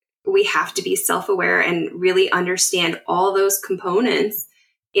we have to be self-aware and really understand all those components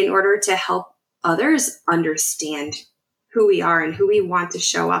in order to help others understand who we are and who we want to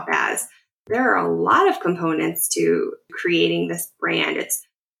show up as. There are a lot of components to creating this brand. It's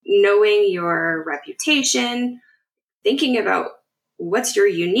knowing your reputation, thinking about what's your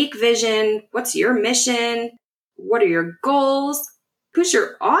unique vision, what's your mission, what are your goals, who's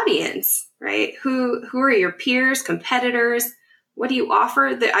your audience, right? Who are your peers, competitors? What do you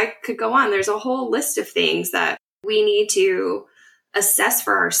offer? That I could go on. There's a whole list of things that we need to assess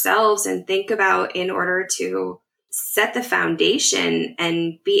for ourselves and think about in order to set the foundation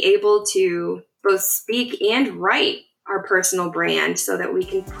and be able to both speak and write our personal brand so that we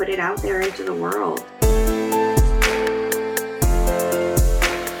can put it out there into the world.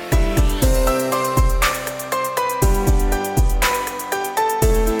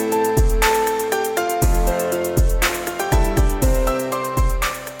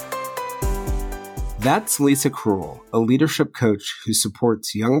 That's Lisa Krull, a leadership coach who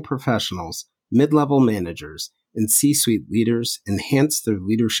supports young professionals, mid-level managers, and C-suite leaders enhance their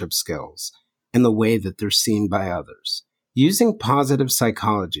leadership skills and the way that they're seen by others. Using positive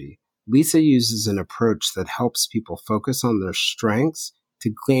psychology, Lisa uses an approach that helps people focus on their strengths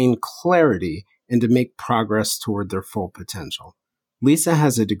to gain clarity and to make progress toward their full potential. Lisa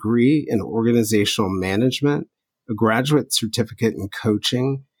has a degree in organizational management, a graduate certificate in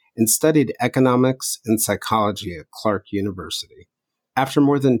coaching, and studied economics and psychology at Clark University. After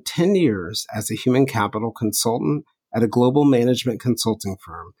more than 10 years as a human capital consultant at a global management consulting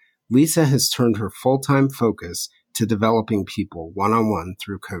firm, Lisa has turned her full-time focus to developing people one-on-one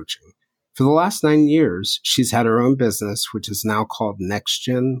through coaching. For the last 9 years, she's had her own business, which is now called Next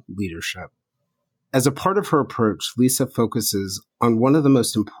Gen Leadership. As a part of her approach, Lisa focuses on one of the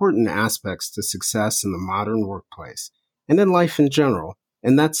most important aspects to success in the modern workplace and in life in general,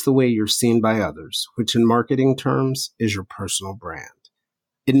 and that's the way you're seen by others, which in marketing terms is your personal brand.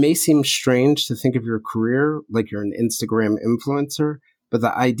 It may seem strange to think of your career like you're an Instagram influencer, but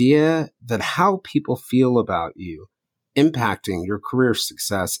the idea that how people feel about you impacting your career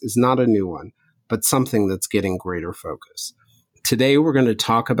success is not a new one, but something that's getting greater focus. Today, we're going to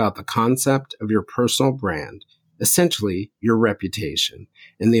talk about the concept of your personal brand, essentially your reputation,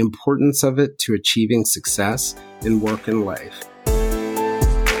 and the importance of it to achieving success in work and life.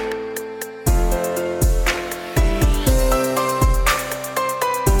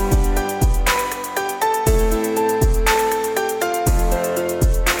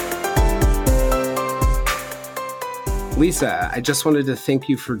 Lisa, I just wanted to thank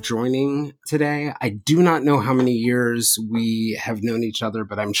you for joining today. I do not know how many years we have known each other,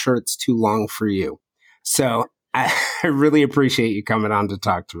 but I'm sure it's too long for you. So I really appreciate you coming on to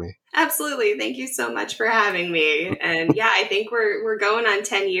talk to me. Absolutely. Thank you so much for having me. And yeah, I think we're going on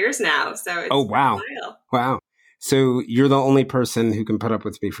 10 years now. So it's wow. a while. Wow. So you're the only person who can put up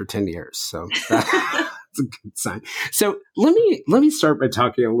with me for 10 years. So that's a good sign. So let me start by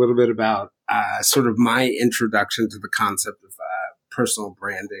talking a little bit about sort of my introduction to the concept of personal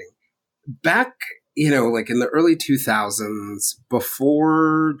branding. Back, like in the early 2000s,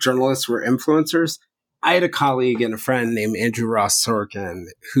 before journalists were influencers, I had a colleague and a friend named Andrew Ross Sorkin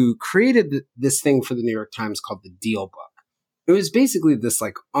who created this thing for the New York Times called the Deal Book. It was basically this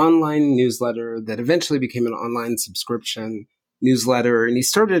like online newsletter that eventually became an online subscription newsletter. And he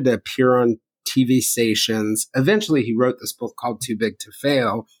started to appear on TV stations. Eventually, he wrote this book called Too Big to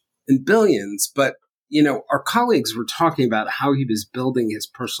Fail and billions. But, our colleagues were talking about how he was building his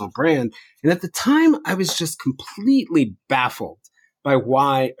personal brand. And at the time, I was just completely baffled by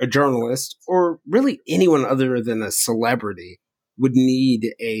why a journalist, or really anyone other than a celebrity, would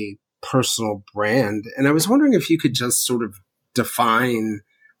need a personal brand. And I was wondering if you could just sort of define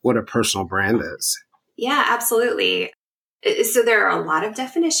what a personal brand is. Yeah, absolutely. So there are a lot of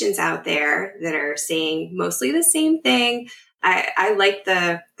definitions out there that are saying mostly the same thing. I like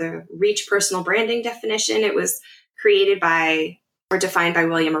the Reach personal branding definition. It was created by or defined by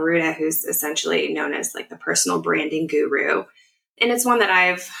William Arruda, who's essentially known as like the personal branding guru. And it's one that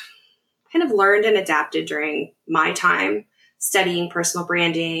I've kind of learned and adapted during my time studying personal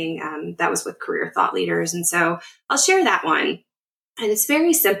branding. That was with career thought leaders. And so I'll share that one. And it's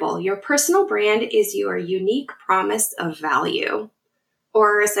very simple. Your personal brand is your unique promise of value,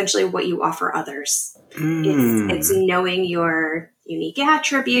 or essentially what you offer others. It's knowing your unique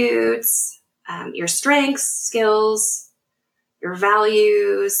attributes, your strengths, skills, your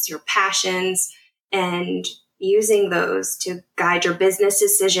values, your passions, and using those to guide your business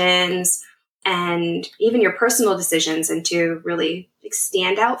decisions and even your personal decisions and to really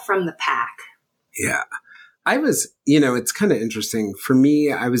stand out from the pack. Yeah. it's kind of interesting. For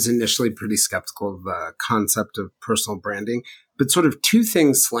me, I was initially pretty skeptical of the concept of personal branding, but sort of two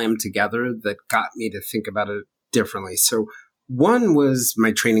things slammed together that got me to think about it differently. So one was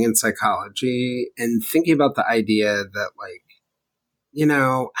my training in psychology and thinking about the idea that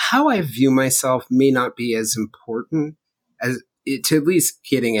how I view myself may not be as important as to at least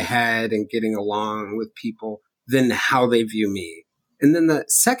getting ahead and getting along with people than how they view me. And then the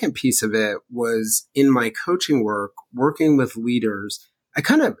second piece of it was in my coaching work, working with leaders, I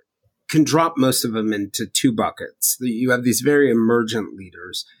kind of can drop most of them into two buckets. You have these very emergent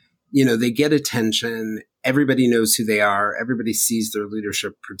leaders. They get attention. Everybody knows who they are. Everybody sees their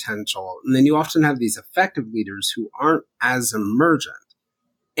leadership potential. And then you often have these effective leaders who aren't as emergent.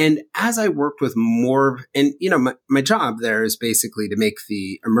 And as I worked with more, and my job there is basically to make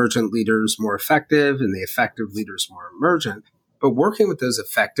the emergent leaders more effective and the effective leaders more emergent. But working with those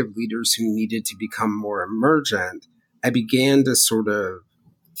effective leaders who needed to become more emergent, I began to sort of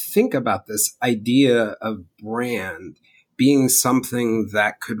think about this idea of brand being something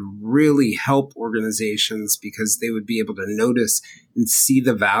that could really help organizations because they would be able to notice and see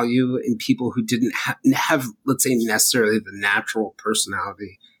the value in people who didn't have, let's say, necessarily the natural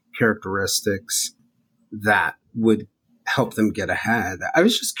personality characteristics that would help them get ahead. I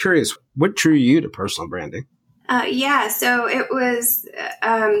was just curious, what drew you to personal branding? So it was,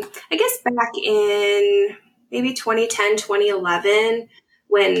 I guess back in maybe 2010, 2011,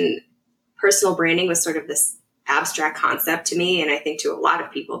 when personal branding was sort of this abstract concept to me. And I think to a lot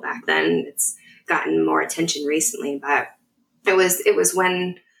of people back then, it's gotten more attention recently, but it was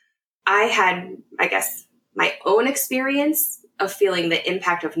when I had, I guess, my own experience of feeling the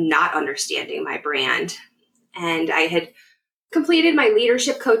impact of not understanding my brand. And I had completed my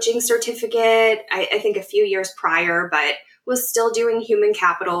leadership coaching certificate, I think a few years prior, but was still doing human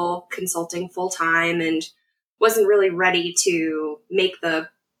capital consulting full time and wasn't really ready to make the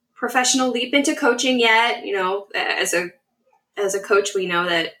professional leap into coaching yet. As a coach, we know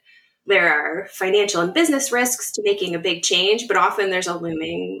that there are financial and business risks to making a big change, but often there's a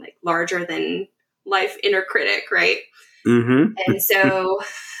looming, larger than life inner critic, right? Mm-hmm. And so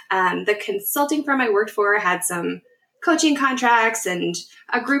the consulting firm I worked for had some coaching contracts and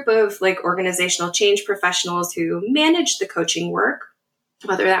a group of organizational change professionals who managed the coaching work,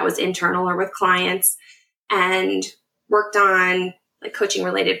 whether that was internal or with clients, and worked on coaching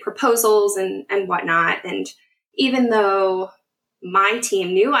related proposals and whatnot. And even though my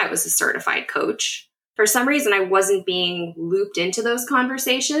team knew I was a certified coach, for some reason I wasn't being looped into those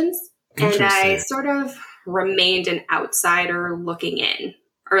conversations. And I sort of remained an outsider looking in,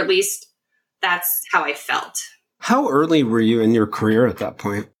 or at least that's how I felt. How early were you in your career at that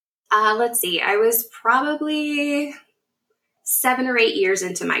point? Let's see. I was probably 7 or 8 years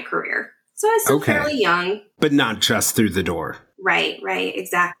into my career. So I was still fairly young. But not just through the door. Right,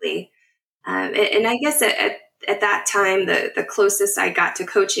 exactly. And I guess at that time, the closest I got to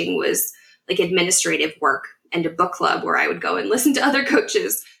coaching was administrative work and a book club where I would go and listen to other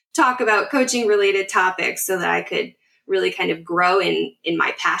coaches talk about coaching related topics so that I could really kind of grow in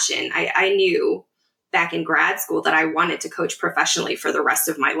my passion. I knew back in grad school that I wanted to coach professionally for the rest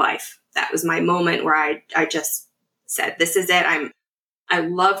of my life. That was my moment where I just said, this is it. I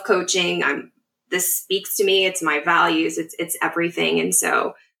love coaching. This speaks to me. It's my values. It's everything. And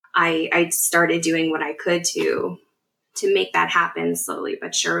so I started doing what I could to make that happen slowly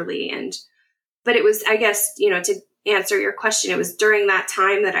but surely. But it was, I guess, to answer your question, it was during that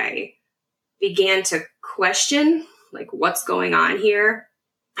time that I began to question, what's going on here?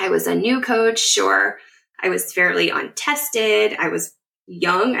 I was a new coach. Sure. I was fairly untested. I was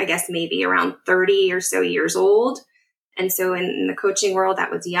young, I guess maybe around 30 or so years old. And so in the coaching world, that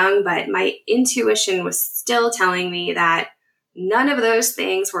was young, but my intuition was still telling me that none of those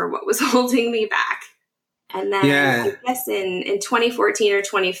things were what was holding me back. And then I guess in 2014 or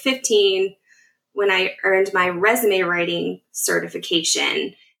 2015, when I earned my resume writing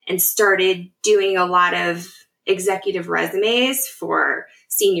certification and started doing a lot of executive resumes for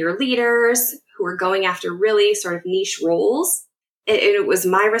senior leaders who were going after really sort of niche roles, it was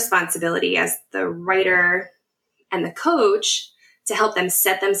my responsibility as the writer and the coach to help them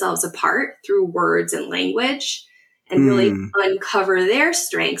set themselves apart through words and language and really uncover their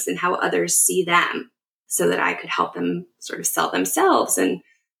strengths and how others see them so that I could help them sort of sell themselves and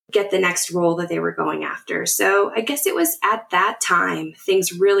get the next role that they were going after. So I guess it was at that time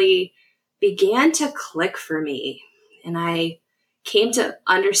things really began to click for me. And I came to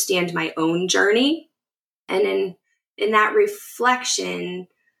understand my own journey. And in that reflection,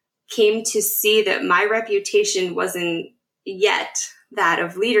 came to see that my reputation wasn't yet that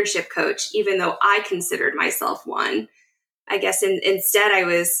of leadership coach, even though I considered myself one. I guess instead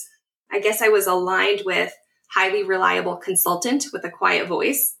I guess I was aligned with highly reliable consultant with a quiet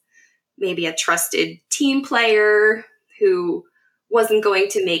voice, maybe a trusted team player who wasn't going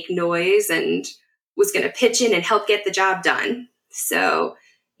to make noise and was going to pitch in and help get the job done. So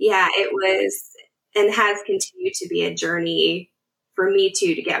yeah, it was and has continued to be a journey for me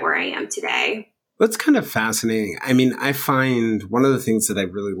too to get where I am today. That's kind of fascinating. I mean, I find one of the things that I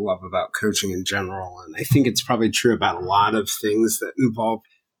really love about coaching in general, and I think it's probably true about a lot of things that involve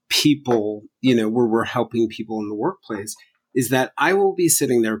people, where we're helping people in the workplace, is that I will be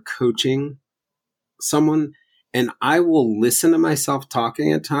sitting there coaching someone and I will listen to myself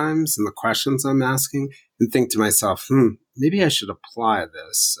talking at times and the questions I'm asking and think to myself, maybe I should apply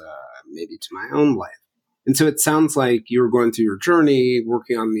this maybe to my own life. And so it sounds like you were going through your journey,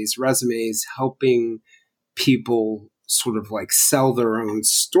 working on these resumes, helping people sort of like sell their own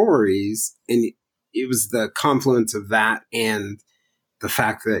stories. And it was the confluence of that and the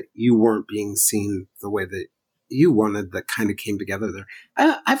fact that you weren't being seen the way that you wanted that kind of came together there.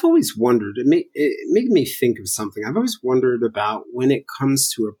 I've always wondered, it made me think of something. I've always wondered about when it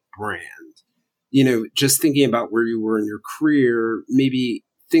comes to a brand, just thinking about where you were in your career, maybe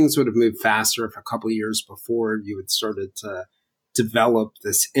things would have moved faster if a couple of years before you had started to develop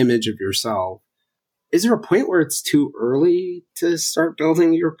this image of yourself. Is there a point where it's too early to start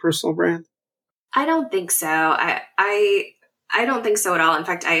building your personal brand? I don't think so. I don't think so at all. In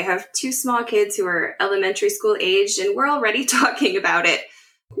fact, I have two small kids who are elementary school aged, and we're already talking about it.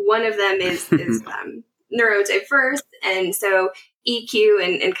 One of them is neurodiverse, and so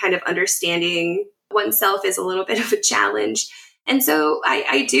EQ and kind of understanding oneself is a little bit of a challenge. And so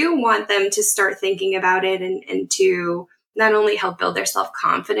I do want them to start thinking about it and to not only help build their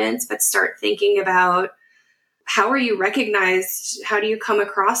self-confidence, but start thinking about how are you recognized? How do you come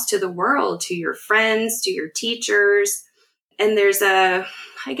across to the world, to your friends, to your teachers? And there's I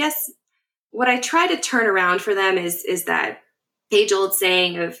guess what I try to turn around for them is that age-old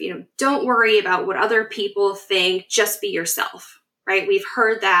saying of, don't worry about what other people think, just be yourself, right? We've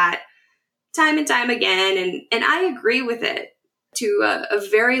heard that time and time again, and I agree with it to a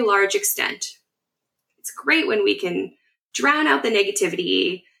very large extent. It's great when we can drown out the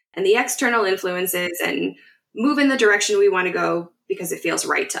negativity and the external influences and move in the direction we want to go because it feels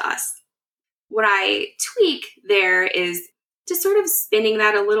right to us. What I tweak there is just sort of spinning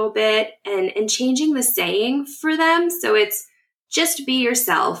that a little bit and changing the saying for them. So it's just be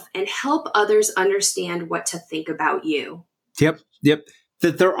yourself and help others understand what to think about you. Yep.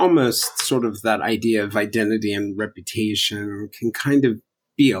 That they're almost sort of that idea of identity and reputation can kind of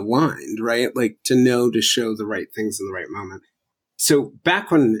be aligned, right? Like to know to show the right things in the right moment. So back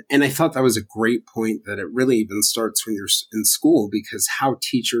when, and I thought that was a great point that it really even starts when you're in school, because how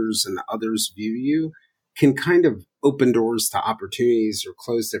teachers and others view you can kind of open doors to opportunities or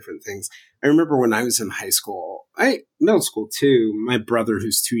close different things. I remember when I was in high school, middle school too, my brother,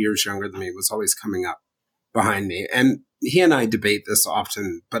 who's 2 years younger than me, was always coming up behind me. And he and I debate this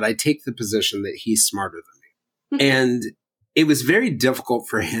often, but I take the position that he's smarter than me. And it was very difficult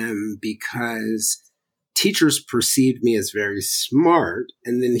for him because teachers perceived me as very smart.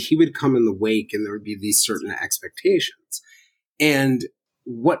 And then he would come in the wake and there would be these certain expectations. And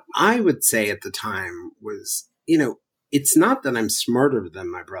what I would say at the time was, it's not that I'm smarter than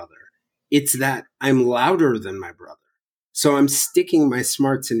my brother. It's that I'm louder than my brother. So I'm sticking my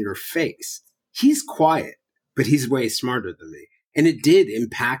smarts in your face. He's quiet, but he's way smarter than me. And it did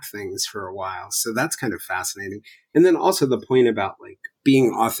impact things for a while. So that's kind of fascinating. And then also the point about like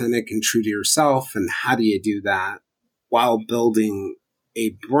being authentic and true to yourself, and how do you do that while building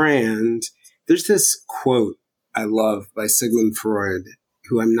a brand? There's this quote I love by Sigmund Freud,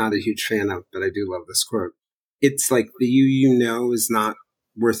 who I'm not a huge fan of, but I do love this quote. It's like the you know is not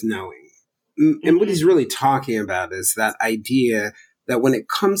worth knowing. And what he's really talking about is that idea that when it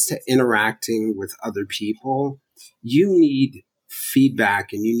comes to interacting with other people, you need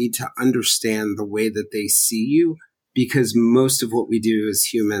feedback and you need to understand the way that they see you, because most of what we do as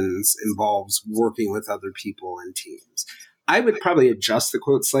humans involves working with other people and teams. I would probably adjust the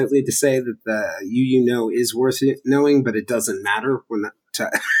quote slightly to say that the you know is worth knowing, but it doesn't matter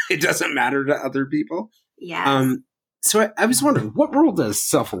it doesn't matter to other people. Yeah. So I was wondering, what role does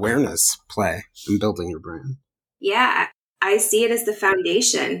self-awareness play in building your brand? Yeah, I see it as the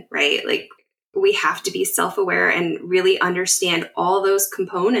foundation, right? Like we have to be self-aware and really understand all those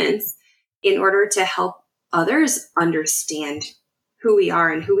components in order to help others understand who we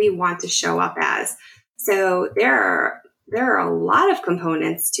are and who we want to show up as. So there are a lot of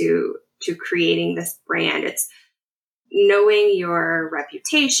components to creating this brand. knowing your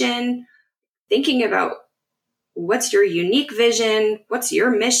reputation, thinking about what's your unique vision, what's your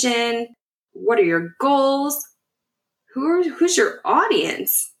mission, what are your goals, who's your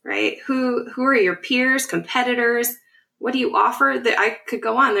audience, right? Who are your peers, competitors? What do you offer? That I could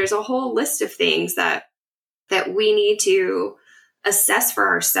go on. There's a whole list of things that we need to assess for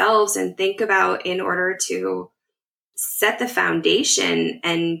ourselves and think about in order to set the foundation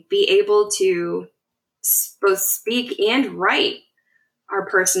and be able to both speak and write our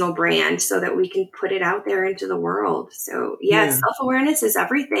personal brand so that we can put it out there into the world. So yes, self-awareness is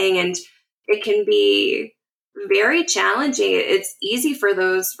everything, and it can be very challenging. It's easy for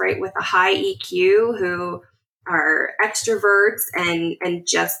those, right, with a high EQ who are extroverts and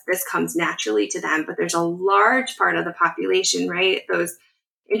just this comes naturally to them. But there's a large part of the population, right, those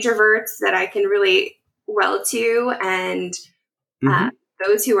introverts that I can relate well to, and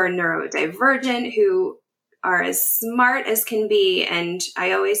those who are neurodivergent, who are as smart as can be. And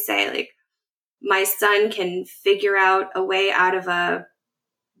I always say, like, my son can figure out a way out of a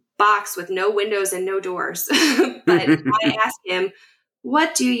box with no windows and no doors. But if I ask him,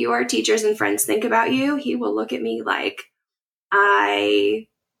 what do your teachers and friends think about you? He will look at me like I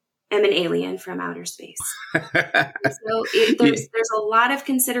am an alien from outer space. So there's a lot of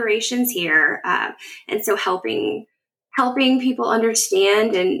considerations here. And so helping people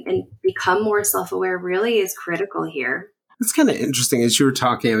understand and become more self-aware really is critical here. It's kind of interesting. As you were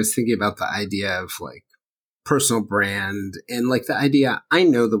talking, I was thinking about the idea of like personal brand and like the idea, I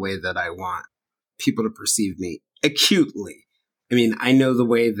know the way that I want people to perceive me acutely. I mean, I know the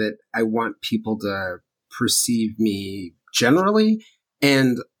way that I want people to perceive me generally,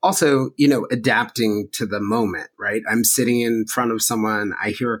 and also, adapting to the moment, right? I'm sitting in front of someone, I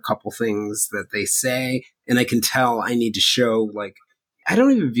hear a couple things that they say, and I can tell I need to show, like, I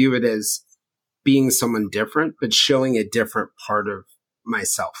don't even view it as being someone different, but showing a different part of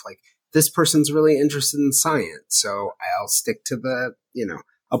myself. Like, this person's really interested in science, so I'll stick to the,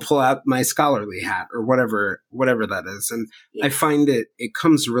 I'll pull out my scholarly hat or whatever that is. And I find it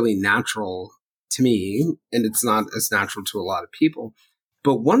comes really natural to me, and it's not as natural to a lot of people.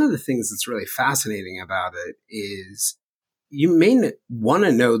 But one of the things that's really fascinating about it is you may want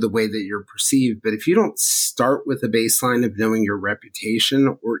to know the way that you're perceived, but if you don't start with a baseline of knowing your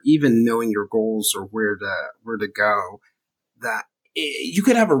reputation or even knowing your goals or where to go, that you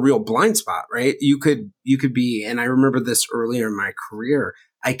could have a real blind spot, right? You could be, and I remember this earlier in my career,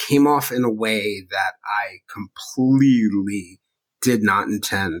 I came off in a way that I completely did not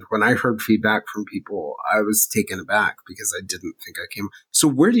intend. When I heard feedback from people, I was taken aback because I didn't think I came. So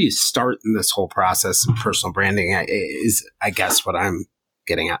where do you start in this whole process of personal branding is, I guess, what I'm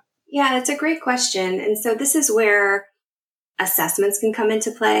getting at. Yeah, it's a great question. And so this is where assessments can come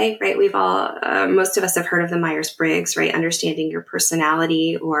into play, right? We've all, most of us have heard of the Myers-Briggs, right? Understanding your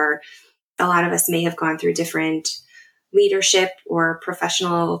personality, or a lot of us may have gone through different leadership or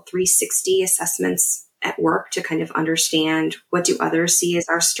professional 360 assessments at work to kind of understand what do others see as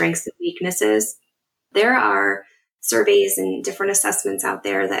our strengths and weaknesses. There are surveys and different assessments out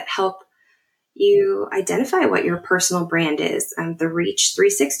there that help you identify what your personal brand is. The Reach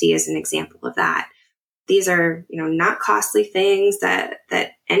 360 is an example of that. These are, not costly things that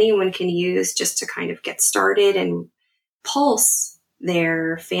anyone can use just to kind of get started and pulse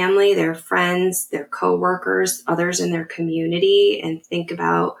their family, their friends, their coworkers, others in their community, and think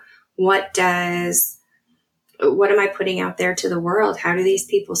about what am I putting out there to the world? How do these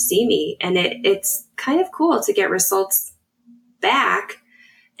people see me? And it's kind of cool to get results back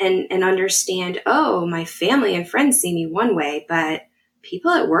and understand, oh, my family and friends see me one way, but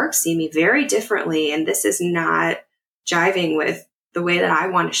people at work see me very differently. And this is not jiving with the way that I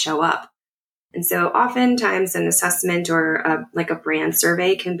want to show up. And so oftentimes an assessment or a brand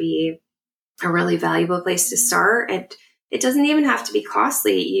survey can be a really valuable place to start. And it doesn't even have to be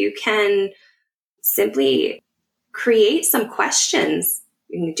costly. You can simply create some questions.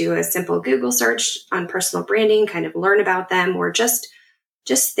 You can do a simple Google search on personal branding, kind of learn about them, or just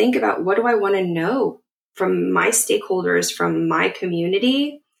think about, what do I want to know from my stakeholders, from my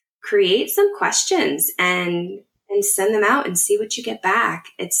community? Create some questions and send them out and see what you get back.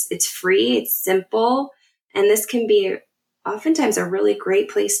 It's free, it's simple, and this can be oftentimes a really great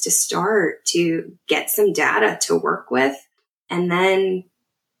place to start to get some data to work with, and then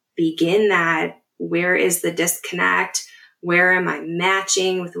begin that. Where is the disconnect? Where am I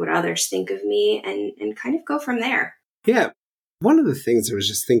matching with what others think of me? And kind of go from there. Yeah. One of the things I was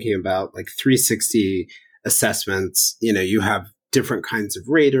just thinking about, like 360 assessments, you have different kinds of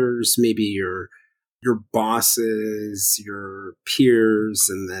raters, maybe your bosses, your peers,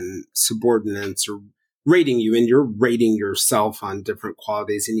 and then subordinates, or rating you, and you're rating yourself on different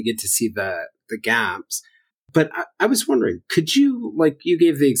qualities, and you get to see the gaps. But I was wondering, could you, like you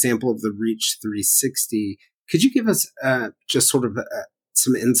gave the example of the Reach 360, could you give us just sort of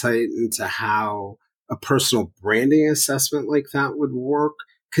some insight into how a personal branding assessment like that would work?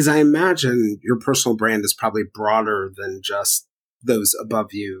 Because I imagine your personal brand is probably broader than just those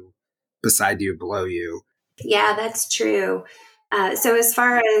above you, beside you, below you. Yeah, that's true. So as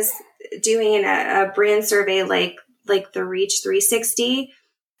far as doing a brand survey like the Reach 360,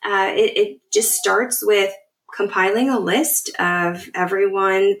 it just starts with compiling a list of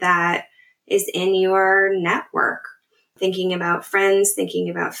everyone that is in your network, thinking about friends, thinking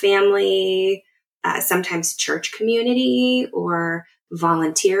about family, sometimes church community or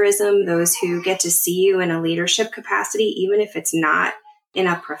volunteerism, those who get to see you in a leadership capacity, even if it's not in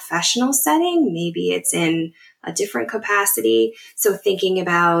a professional setting, maybe it's in a different capacity. So thinking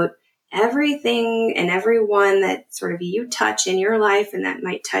about everything and everyone that sort of you touch in your life and that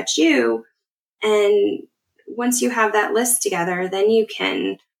might touch you. And once you have that list together, then you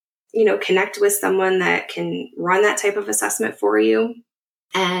can, connect with someone that can run that type of assessment for you.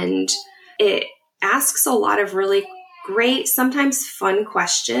 And it asks a lot of really great, sometimes fun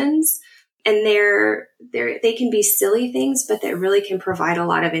questions. And they can be silly things, but that really can provide a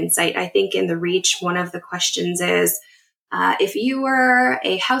lot of insight. I think in the Reach, one of the questions is, if you were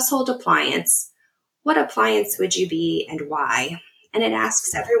a household appliance, what appliance would you be and why? And it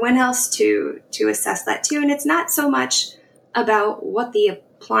asks everyone else to assess that too. And it's not so much about what the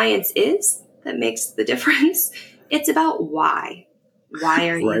appliance is that makes the difference. It's about why. Why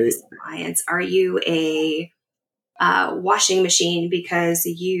are you Right. this appliance? Are you a washing machine because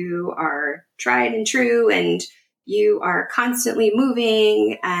you are tried and true and you are constantly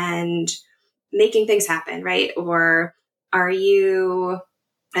moving and making things happen, right? Or are you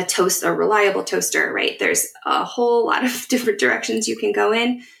a reliable toaster, right? There's a whole lot of different directions you can go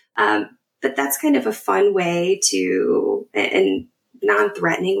in. But that's kind of a fun way and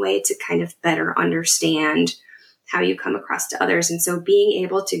non-threatening way to kind of better understand how you come across to others. And so being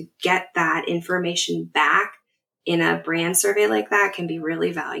able to get that information back in a brand survey like that can be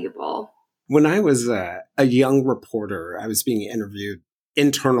really valuable. When I was a young reporter, I was being interviewed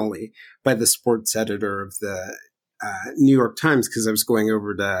internally by the sports editor of the New York Times because I was going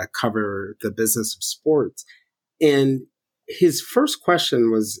over to cover the business of sports. And his first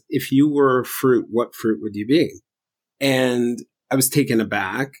question was, if you were a fruit, what fruit would you be? And I was taken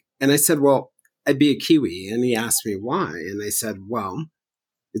aback. And I said, well, I'd be a kiwi. And he asked me why. And I said, well,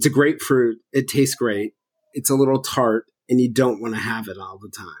 it's a great fruit. It tastes great. It's a little tart and you don't want to have it all the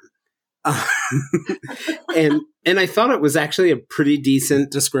time. And I thought it was actually a pretty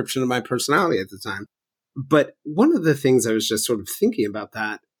decent description of my personality at the time. But one of the things I was just sort of thinking about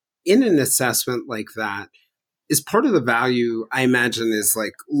that in an assessment like that is part of the value, I imagine, is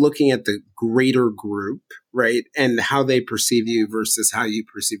like looking at the greater group, right? And how they perceive you versus how you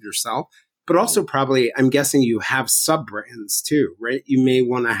perceive yourself. But also probably, I'm guessing you have sub brands too, right? You may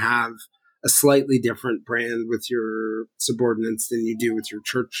want to have a slightly different brand with your subordinates than you do with your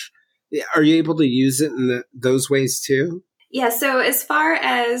church. Are you able to use it in those ways too? Yeah. So as far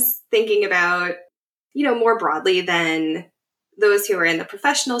as thinking about, more broadly than those who are in the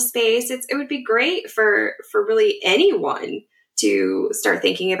professional space, it would be great for really anyone to start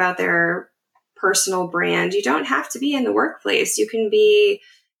thinking about their personal brand. You don't have to be in the workplace. You can be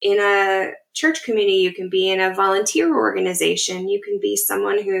in a church community. You can be in a volunteer organization. You can be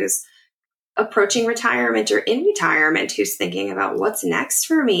someone who's approaching retirement or in retirement who's thinking about what's next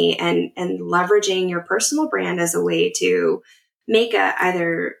for me and leveraging your personal brand as a way to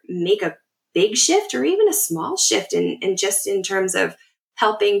either make a big shift or even a small shift in just in terms of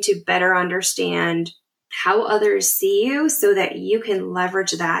helping to better understand how others see you so that you can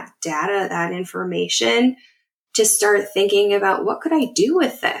leverage that data, that information to start thinking about what could I do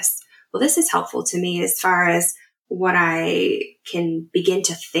with this? Well, this is helpful to me as far as what I can begin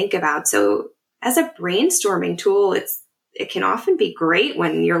to think about. So as a brainstorming tool, it can often be great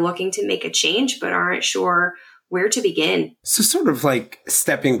when you're looking to make a change, but aren't sure where to begin. So sort of like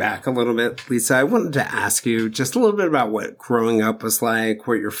stepping back a little bit, Lisa, I wanted to ask you just a little bit about what growing up was like,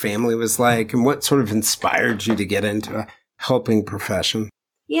 what your family was like, and what sort of inspired you to get into a helping profession.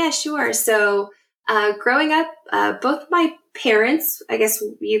 Yeah, sure. So growing up, both my parents, I guess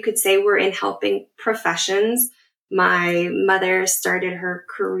you could say, were in helping professions. My mother started her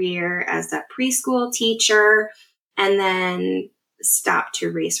career as a preschool teacher and then stopped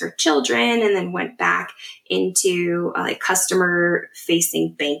to raise her children and then went back into like customer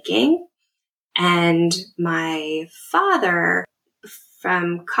facing banking. And my father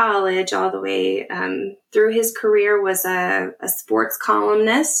from college all the way through his career was a sports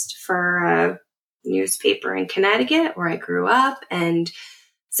columnist for a newspaper in Connecticut where I grew up. And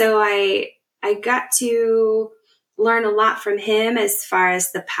so I got to learn a lot from him as far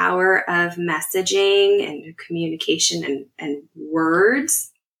as the power of messaging and communication and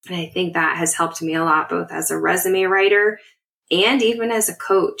words. And I think that has helped me a lot, both as a resume writer and even as a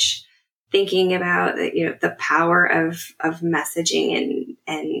coach, thinking about the power of messaging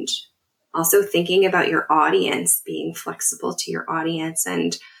and also thinking about your audience, being flexible to your audience.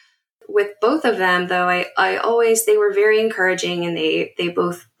 And with both of them, though, I always, they were very encouraging, and they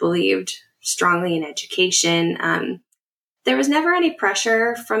both believed strongly in education. There was never any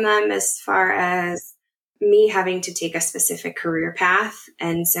pressure from them as far as me having to take a specific career path.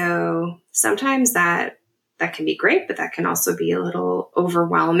 And so sometimes that can be great, but that can also be a little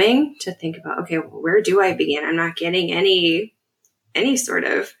overwhelming to think about, okay, well, where do I begin? I'm not getting any sort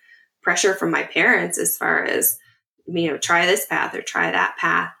of pressure from my parents as far as, try this path or try that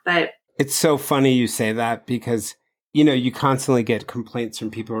path. But it's so funny you say that, because, you constantly get complaints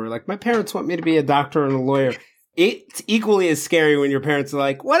from people who are like, my parents want me to be a doctor and a lawyer. It's equally as scary when your parents are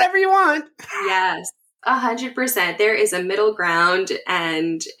like, whatever you want. Yes, 100%. There is a middle ground,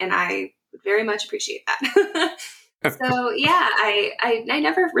 and I very much appreciate that. So yeah, I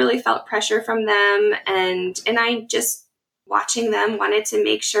never really felt pressure from them, and I just, watching them, wanted to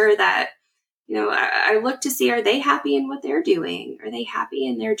make sure that, I look to see, are they happy in what they're doing? Are they happy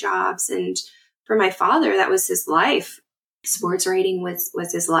in their jobs? And for my father, that was his life. Sports writing was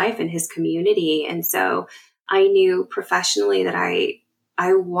his life and his community. And so I knew professionally that I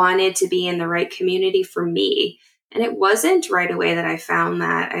wanted to be in the right community for me. And it wasn't right away that I found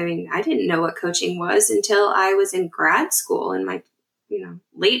that. I mean, I didn't know what coaching was until I was in grad school in my,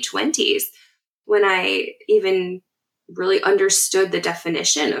 late 20s, when I even really understood the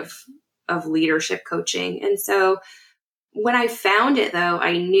definition of leadership coaching. And so when I found it, though,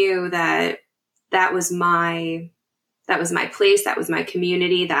 I knew that was my place. That was my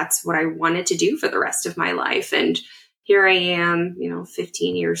community. That's what I wanted to do for the rest of my life. And here I am,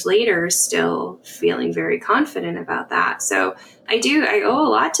 15 years later, still feeling very confident about that. So I owe a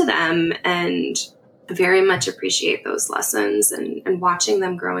lot to them, and very much appreciate those lessons and watching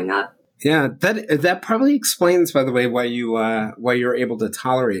them growing up. Yeah, that probably explains, by the way, why you're able to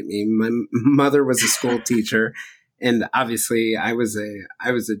tolerate me. My mother was a school teacher, and obviously I was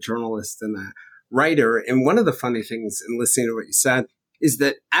a journalist and a writer. And one of the funny things in listening to what you said is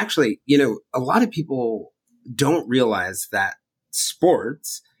that actually, a lot of people don't realize that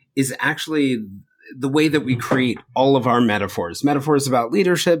sports is actually the way that we create all of our metaphors about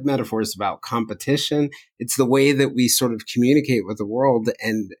leadership, metaphors about competition. It's the way that we sort of communicate with the world,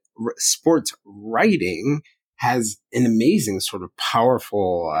 and sports writing has an amazing sort of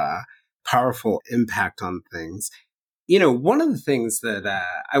powerful impact on things. One of the things that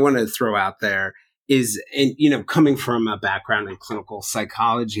I want to throw out there is, and, coming from a background in clinical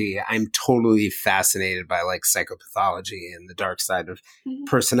psychology, I'm totally fascinated by like psychopathology and the dark side of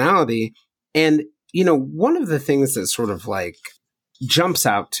personality. And, one of the things that sort of like jumps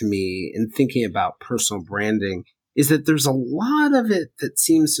out to me in thinking about personal branding is that there's a lot of it that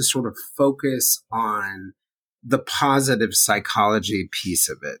seems to sort of focus on the positive psychology piece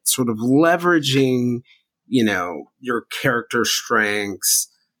of it, sort of leveraging, your character strengths,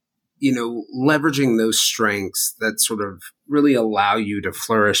 leveraging those strengths that sort of really allow you to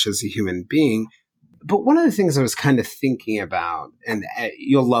flourish as a human being. But one of the things I was kind of thinking about, and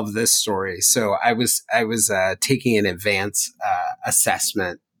you'll love this story. So I was taking an advanced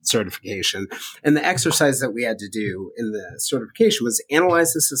assessment certification, and the exercise that we had to do in the certification was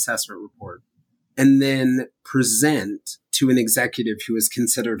analyze this assessment report and then present to an executive who was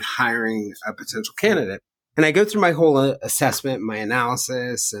considered hiring a potential candidate. And I go through my whole assessment, my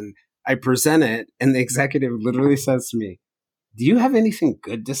analysis, and I present it, and the executive literally says to me, "Do you have anything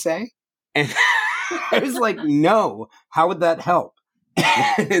good to say?" And I was like, no, how would that help?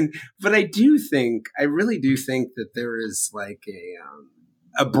 But I really do think that there is like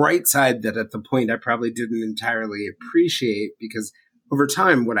a bright side that at the point I probably didn't entirely appreciate, because over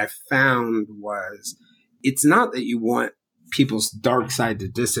time, what I found was it's not that you want people's dark side to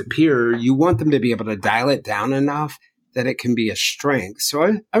disappear. You want them to be able to dial it down enough that it can be a strength.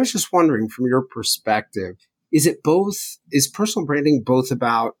 So I was just wondering, from your perspective, is personal branding both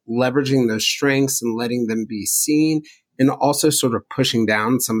about leveraging those strengths and letting them be seen, and also sort of pushing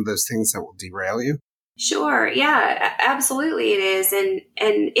down some of those things that will derail you? Sure. Yeah, absolutely it is. And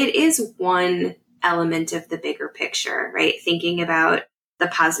it is one element of the bigger picture, right? Thinking about the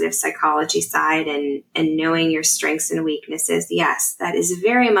positive psychology side and knowing your strengths and weaknesses, yes, that is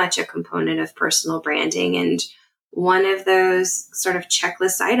very much a component of personal branding. And one of those sort of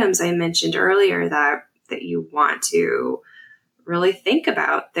checklist items I mentioned earlier that you want to really think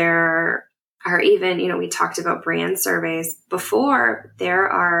about. There are even, we talked about brand surveys before. There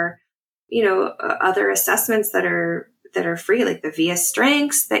are, other assessments that are free, like the VIA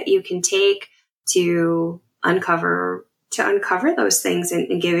strengths that you can take to uncover those things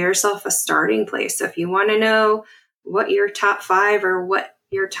and give yourself a starting place. So if you want to know what your top 5 or what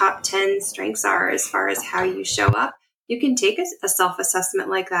your top 10 strengths are as far as how you show up, you can take a self-assessment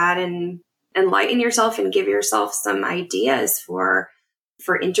like that and enlighten yourself and give yourself some ideas for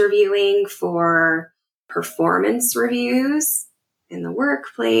interviewing, for performance reviews in the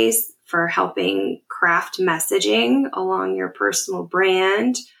workplace, for helping craft messaging along your personal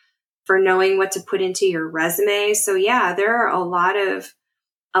brand, for knowing what to put into your resume. So yeah, there are a lot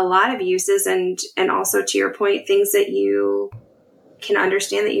of uses, and also, to your point, things that you can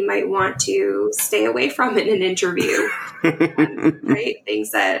understand that you might want to stay away from in an interview, right?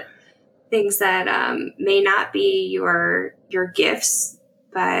 Things that may not be your gifts,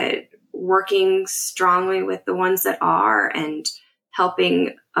 but working strongly with the ones that are and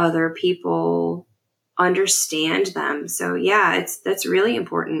helping other people understand them. So yeah, that's really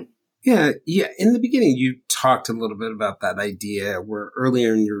important. Yeah. In the beginning, you talked a little bit about that idea where early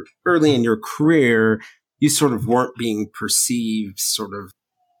in your career, you sort of weren't being perceived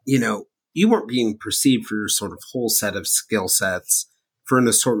you weren't being perceived for your sort of whole set of skill sets for an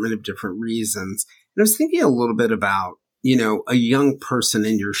assortment of different reasons. And I was thinking a little bit about, a young person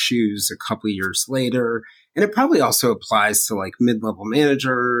in your shoes a couple of years later. And it probably also applies to like mid-level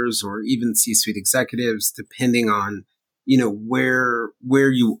managers or even C-suite executives, depending on, where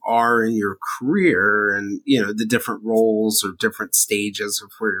you are in your career and, the different roles or different stages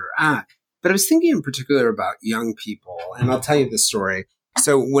of where you're at. But I was thinking in particular about young people, and I'll tell you the story.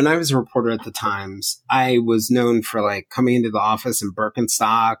 So when I was a reporter at the Times, I was known for like coming into the office in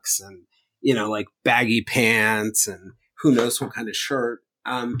Birkenstocks and, like baggy pants and who knows what kind of shirt,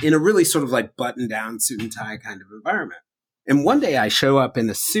 in a really sort of like button down suit and tie kind of environment. And one day I show up in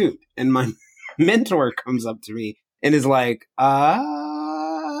a suit and my mentor comes up to me and is like, that's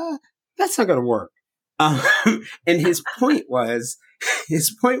not going to work. And his point was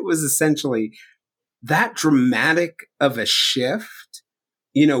essentially that dramatic of a shift,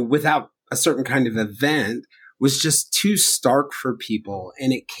 without a certain kind of event was just too stark for people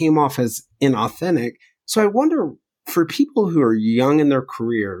and it came off as inauthentic. So I wonder, for people who are young in their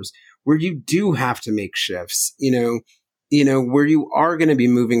careers, where you do have to make shifts, where you are going to be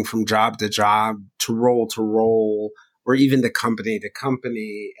moving from job to job, to role, or even to company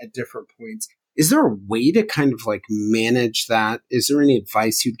at different points. Is there a way to kind of like manage that? Is there any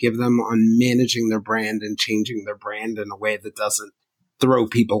advice you'd give them on managing their brand and changing their brand in a way that doesn't throw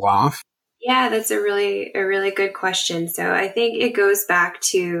people off? Yeah, that's a really good question. So I think it goes back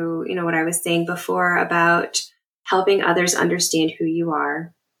to, what I was saying before about helping others understand who you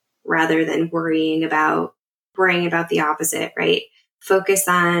are rather than worrying about the opposite, right? Focus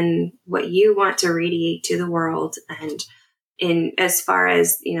on what you want to radiate to the world. And in as far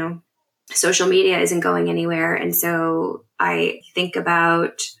as, social media isn't going anywhere. And so I think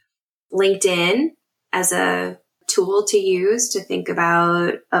about LinkedIn as a tool to use to think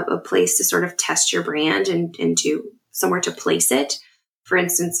about a place to sort of test your brand and to somewhere to place it. For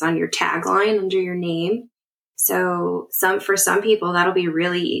instance, on your tagline under your name. So for some people, that'll be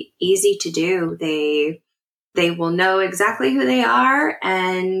really easy to do. They will know exactly who they are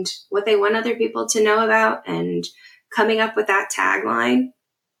and what they want other people to know about. And coming up with that tagline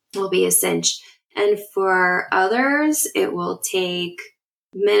will be a cinch. And for others, it will take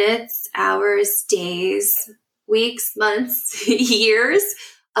minutes, hours, days, weeks, months, years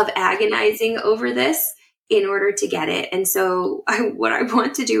of agonizing over this in order to get it. And so what I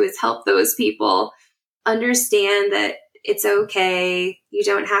want to do is help those people understand that it's okay. You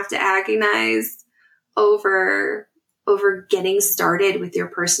don't have to agonize over getting started with your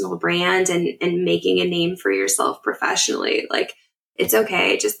personal brand and making a name for yourself professionally. Like, it's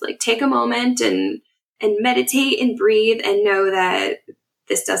okay. Just like take a moment and meditate and breathe and know that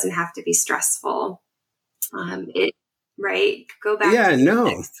this doesn't have to be stressful. Right. Go back. Yeah,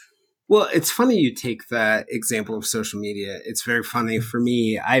 no. Well, it's funny you take that example of social media. It's very funny for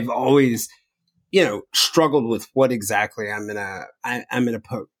me. I've always, struggled with what exactly I'm gonna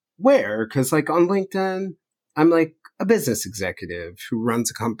put where, because like on LinkedIn, I'm like a business executive who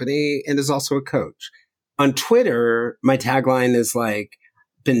runs a company and is also a coach. On Twitter, my tagline is like,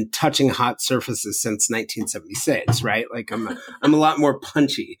 been touching hot surfaces since 1976, right? Like I'm a lot more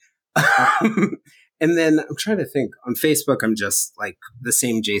punchy. And then I'm trying to think, on Facebook, I'm just like the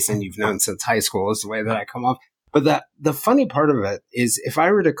same Jason you've known since high school is the way that I come off. But the funny part of it is if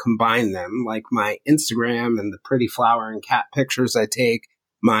I were to combine them, like my Instagram and the pretty flower and cat pictures I take,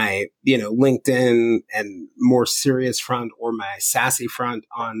 my, LinkedIn and more serious front, or my sassy front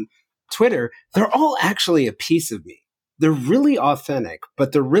on Twitter, they're all actually a piece of me. They're really authentic,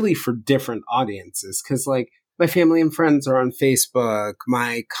 but they're really for different audiences. Cause like my family and friends are on Facebook,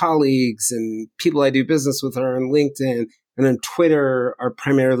 my colleagues and people I do business with are on LinkedIn. And then Twitter are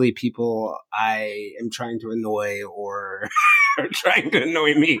primarily people I am trying to annoy or are trying to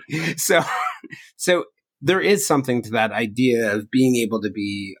annoy me. So there is something to that idea of being able to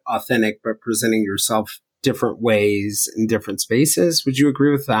be authentic, but presenting yourself different ways in different spaces. Would you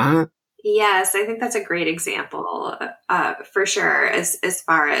agree with that? Yes, I think that's a great example for sure. As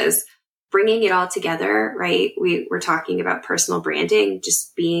far as bringing it all together, right? We're talking about personal branding,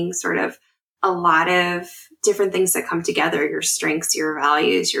 just being sort of a lot of different things that come together, your strengths, your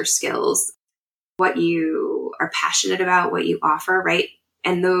values, your skills, what you are passionate about, what you offer, right?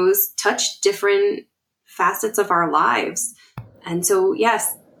 And those touch different facets of our lives. And so,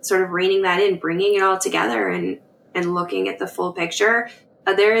 yes, sort of reining that in, bringing it all together and looking at the full picture.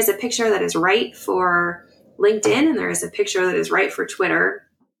 There is a picture that is right for LinkedIn, and there is a picture that is right for Twitter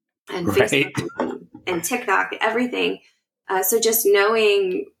and Facebook and TikTok, everything. So just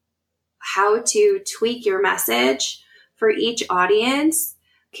knowing how to tweak your message for each audience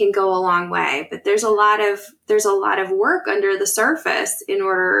can go a long way. But there's a lot of work under the surface in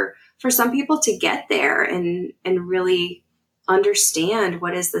order for some people to get there and really understand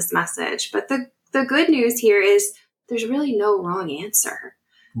what is this message. But the good news here is there's really no wrong answer,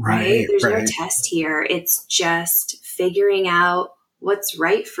 right? There's no test here. It's just figuring out what's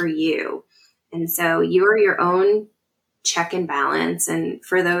right for you. And so you're your own check and balance. And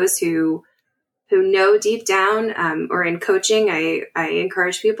for those who know deep down, or in coaching, I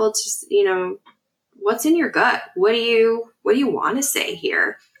encourage people to, what's in your gut? What do you want to say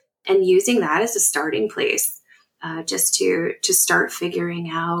here? And using that as a starting place, just to start figuring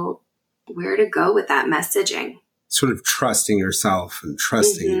out where to go with that messaging. Sort of trusting yourself and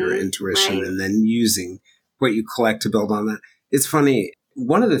trusting your intuition, and then using what you collect to build on that. It's funny.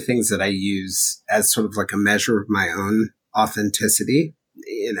 One of the things that I use as sort of like a measure of my own authenticity,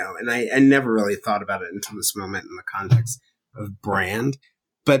 and I never really thought about it until this moment in the context of brand.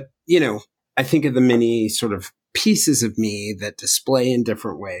 But, I think of the many sort of pieces of me that display in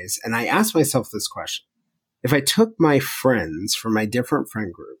different ways. And I ask myself this question. If I took my friends from my different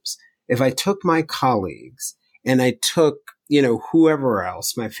friend groups, if I took my colleagues and I took, whoever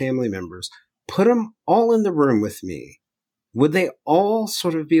else, my family members, put them all in the room with me, would they all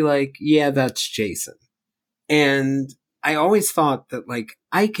sort of be like, yeah, that's Jason? And I always thought that like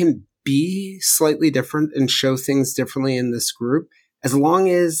I can be slightly different and show things differently in this group, as long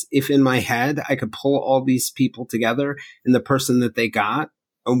as if in my head I could pull all these people together and the person that they got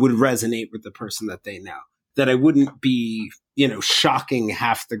would resonate with the person that they know. That I wouldn't be, shocking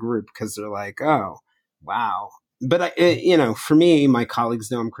half the group because they're like, oh, wow. But, for me, my colleagues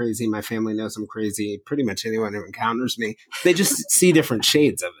know I'm crazy. My family knows I'm crazy. Pretty much anyone who encounters me, they just see different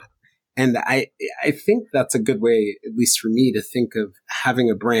shades of it. And I think that's a good way, at least for me, to think of having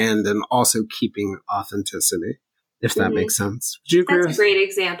a brand and also keeping authenticity, if that makes sense. Would you agree? That's a great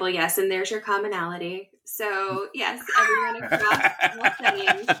example, yes. And there's your commonality. So, yes, everyone across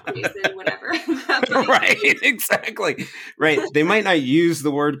saying Jason, whatever. Right, exactly. Right. They might not use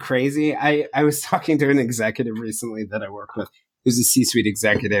the word crazy. I was talking to an executive recently that I work with, who's a C-suite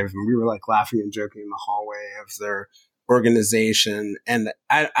executive, and we were like laughing and joking in the hallway of their organization. And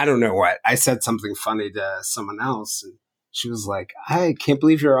I don't know what. I said something funny to someone else, and she was like, I can't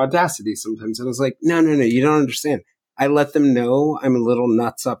believe your audacity sometimes. And I was like, no, you don't understand. I let them know I'm a little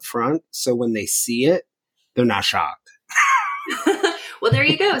nuts up front. So when they see it, they're not shocked. Well, there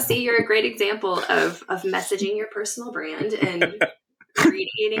you go. See, you're a great example of messaging your personal brand and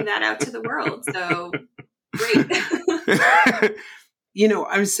radiating that out to the world. So great.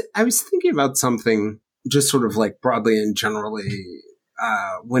 I was thinking about something just sort of like broadly and generally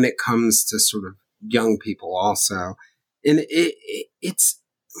when it comes to sort of young people also. And it's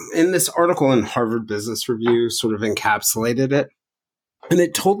in this article in Harvard Business Review sort of encapsulated it. And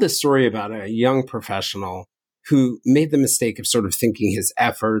it told this story about a young professional who made the mistake of sort of thinking his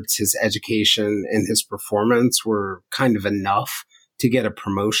efforts, his education, and his performance were kind of enough to get a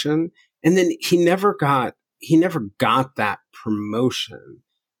promotion. And then he never got that promotion.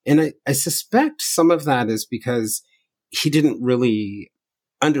 And I suspect some of that is because he didn't really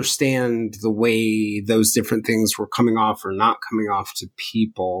understand the way those different things were coming off or not coming off to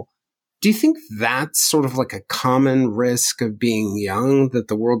people. Do you think that's sort of like a common risk of being young, that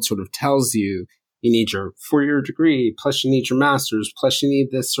the world sort of tells you you need your 4-year degree, plus you need your master's, plus you need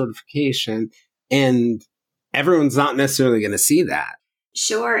this certification, and everyone's not necessarily going to see that?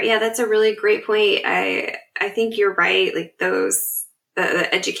 Sure. Yeah, that's a really great point. I think you're right. Like the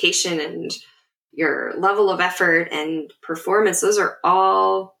education and your level of effort and performance, those are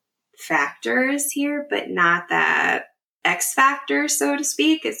all factors here, but not that X factor, so to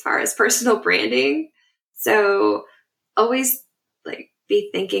speak, as far as personal branding. So always be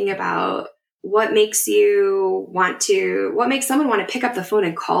thinking about what makes someone want to pick up the phone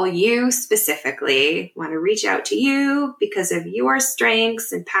and call you specifically, want to reach out to you because of your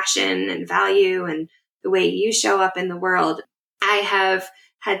strengths and passion and value and the way you show up in the world. I have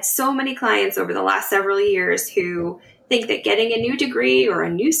had so many clients over the last several years who think that getting a new degree or a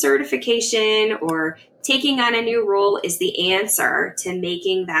new certification or taking on a new role is the answer to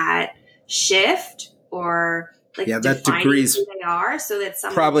making that shift or that degree's who they are, so that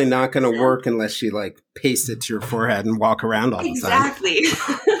someone probably not going to work unless you paste it to your forehead and walk around all the time. Exactly.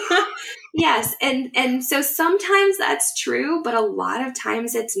 Yes. And so sometimes that's true, but a lot of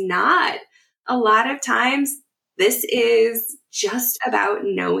times it's not. A lot of times this is just about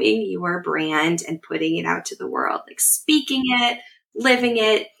knowing your brand and putting it out to the world, speaking it, living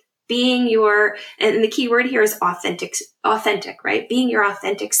it, being and the key word here is authentic, right? Being your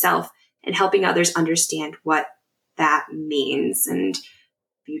authentic self and helping others understand what that means. And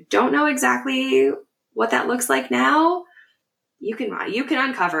if you don't know exactly what that looks like now, you can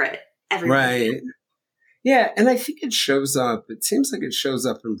uncover it. Right. Yeah. And I think it seems like it shows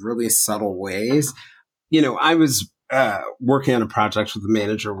up in really subtle ways. I was working on a project with a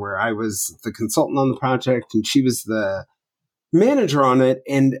manager where I was the consultant on the project and she was the manager on it.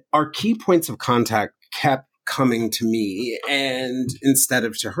 And our key points of contact kept coming to me and instead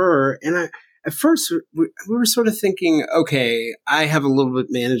of to her. And at first we were sort of thinking, okay, I have a little bit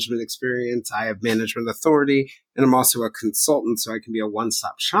management experience. I have management authority and I'm also a consultant, so I can be a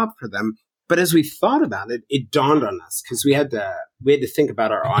one-stop shop for them. But as we thought about it, it dawned on us because we had to think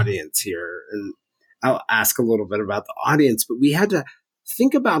about our audience here. And I'll ask a little bit about the audience, but we had to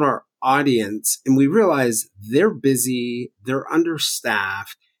think about our audience and we realized they're busy, they're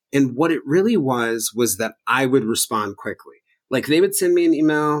understaffed. And what it really was that I would respond quickly. They would send me an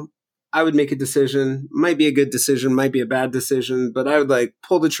email. I would make a decision, might be a good decision, might be a bad decision, but I would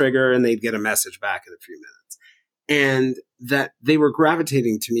pull the trigger and they'd get a message back in a few minutes. And that they were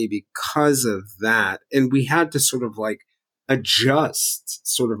gravitating to me because of that. And we had to sort of adjust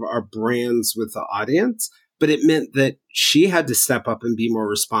sort of our brands with the audience, but it meant that she had to step up and be more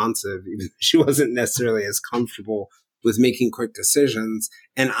responsive. Even if she wasn't necessarily as comfortable with making quick decisions.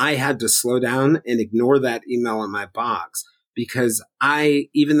 And I had to slow down and ignore that email in my box because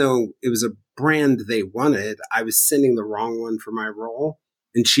even though it was a brand they wanted, I was sending the wrong one for my role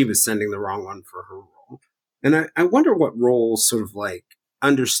and she was sending the wrong one for her role. And I wonder what role sort of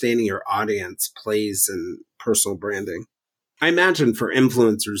understanding your audience plays in personal branding. I imagine for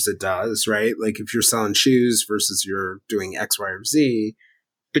influencers it does, right? If you're selling shoes versus you're doing X, Y, or Z.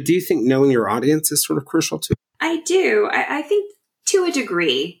 But do you think knowing your audience is sort of crucial too? I do. I think to a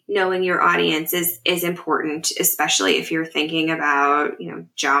degree, knowing your audience is important, especially if you're thinking about,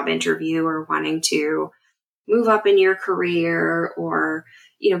 job interview or wanting to move up in your career or,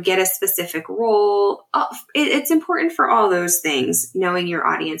 get a specific role. It's important for all those things, knowing your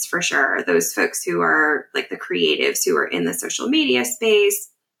audience for sure. Those folks who are the creatives who are in the social media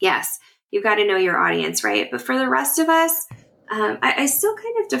space. Yes, you've got to know your audience, right? But for the rest of us, I still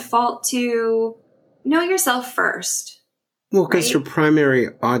kind of default to know yourself first. Well, because your primary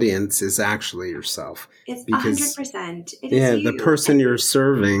audience is actually yourself. It's 100%. The person you're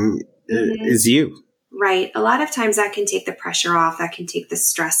serving is you. Right. A lot of times that can take the pressure off. That can take the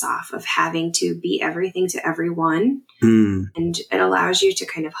stress off of having to be everything to everyone. And it allows you to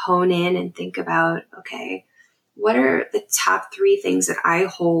kind of hone in and think about, okay, what are the top 3 things that I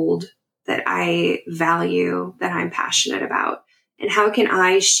hold, that I value, that I'm passionate about? And how can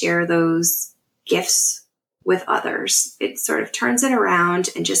I share those gifts with others? It sort of turns it around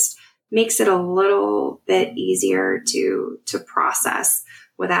and just makes it a little bit easier to process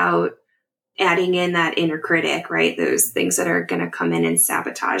without adding in that inner critic, right? Those things that are going to come in and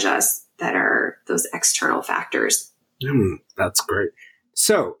sabotage us, that are those external factors. That's great.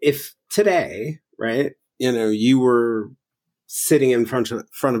 So if today, right, you were sitting in front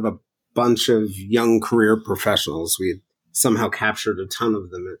of a bunch of young career professionals, we had somehow captured a ton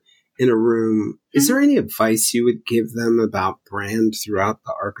of them, in a room, is there any advice you would give them about brand throughout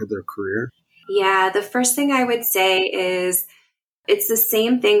the arc of their career? Yeah, the first thing I would say is it's the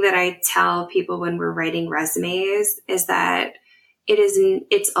same thing that I tell people when we're writing resumes is that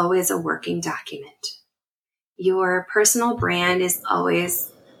it's always a working document. Your personal brand is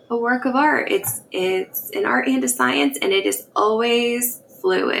always a work of art. It's an art and a science, and it is always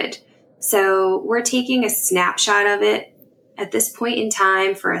fluid. So we're taking a snapshot of it at this point in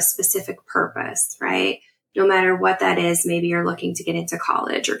time for a specific purpose, right? No matter what that is, maybe you're looking to get into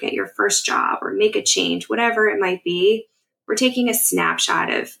college or get your first job or make a change, whatever it might be. We're taking a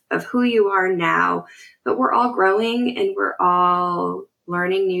snapshot of who you are now, but we're all growing and we're all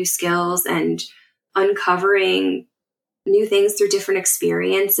learning new skills and uncovering new things through different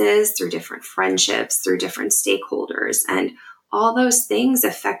experiences, through different friendships, through different stakeholders. And all those things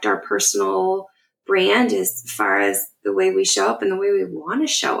affect our personal brand as far as the way we show up and the way we want to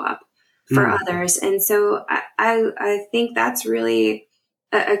show up for others. And so I think that's really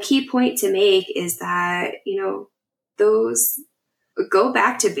a key point to make is that, those go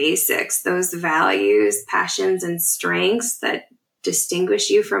back to basics, those values, passions, and strengths that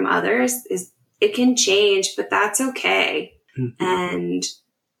distinguish you from others it can change, but that's okay. Mm-hmm. And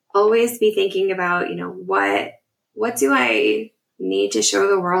always be thinking about, what do I need to show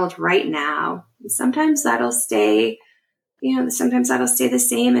the world right now? And sometimes that'll stay, sometimes that'll stay the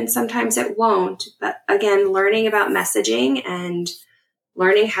same and sometimes it won't. But again, learning about messaging and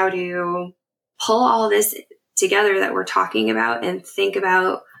learning how to pull all this together that we're talking about and think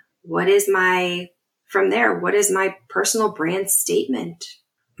about what is my personal brand statement?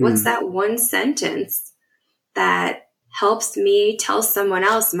 What's that one sentence that helps me tell someone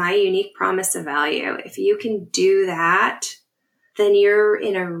else my unique promise of value? If you can do that, then you're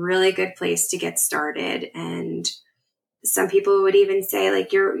in a really good place to get started. And some people would even say,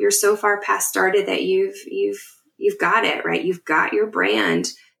 like, you're so far past started that you've got it, right? You've got your brand,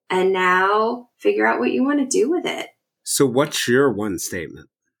 and now figure out what you want to do with it. So what's your one statement?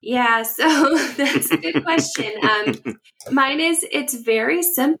 Yeah, so that's a good question. It's very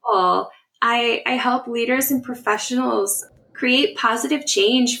simple. I help leaders and professionals create positive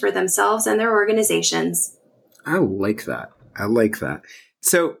change for themselves and their organizations. I like that.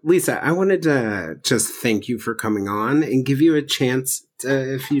 So, Lisa, I wanted to just thank you for coming on and give you a chance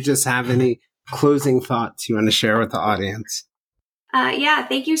if you just have any closing thoughts you want to share with the audience. Yeah,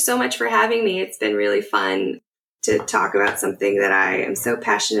 thank you so much for having me. It's been really fun to talk about something that I am so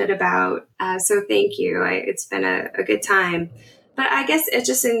passionate about. So thank you. It's been a good time. But I guess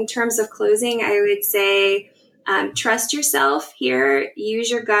just in terms of closing, I would say trust yourself here. Use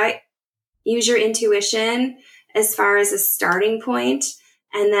your gut. Use your intuition as far as a starting point.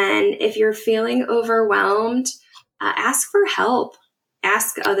 And then if you're feeling overwhelmed, ask for help.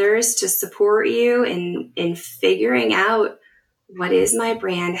 Ask others to support you in figuring out what is my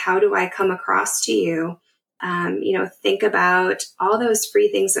brand? How do I come across to you? Think about all those free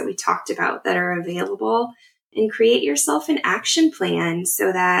things that we talked about that are available and create yourself an action plan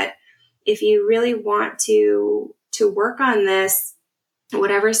so that if you really want to work on this,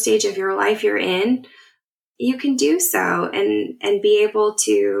 whatever stage of your life you're in, you can do so and be able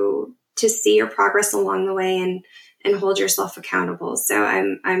to see your progress along the way and hold yourself accountable. So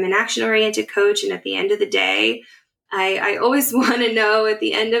I'm an action-oriented coach. And at the end of the day, I always want to know at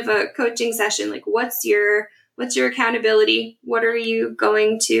the end of a coaching session, like, what's your accountability? What are you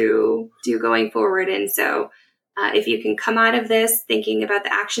going to do going forward? And so if you can come out of this thinking about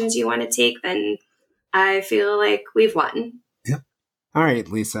the actions you want to take, then I feel like we've won. Yep. All right,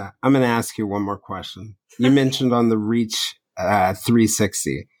 Lisa, I'm going to ask you one more question. You mentioned on the Reach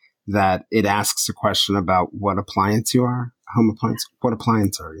 360 that it asks a question about what appliance you are, home appliance. What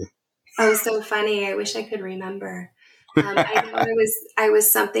appliance are you? Oh, so funny. I wish I could remember. I know I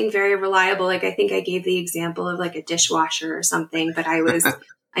was something very reliable. Like, I think I gave the example of like a dishwasher or something, but I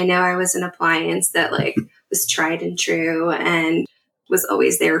know I was an appliance that like was tried and true and was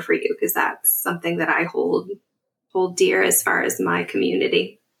always there for you because that's something that I hold dear as far as my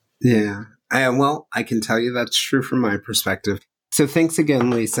community. Yeah. I can tell you that's true from my perspective. So thanks again,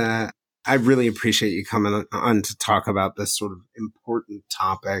 Lisa. I really appreciate you coming on to talk about this sort of important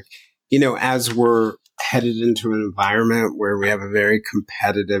topic. As we're headed into an environment where we have a very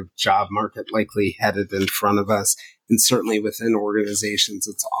competitive job market likely headed in front of us, and certainly within organizations,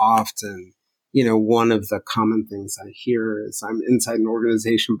 it's often, one of the common things I hear is I'm inside an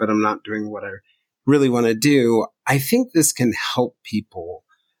organization, but I'm not doing what I really want to do. I think this can help people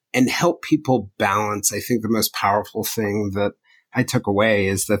and help people balance. I think the most powerful thing that I took away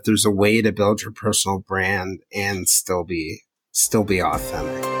is that there's a way to build your personal brand and still be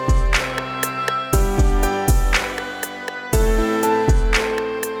authentic.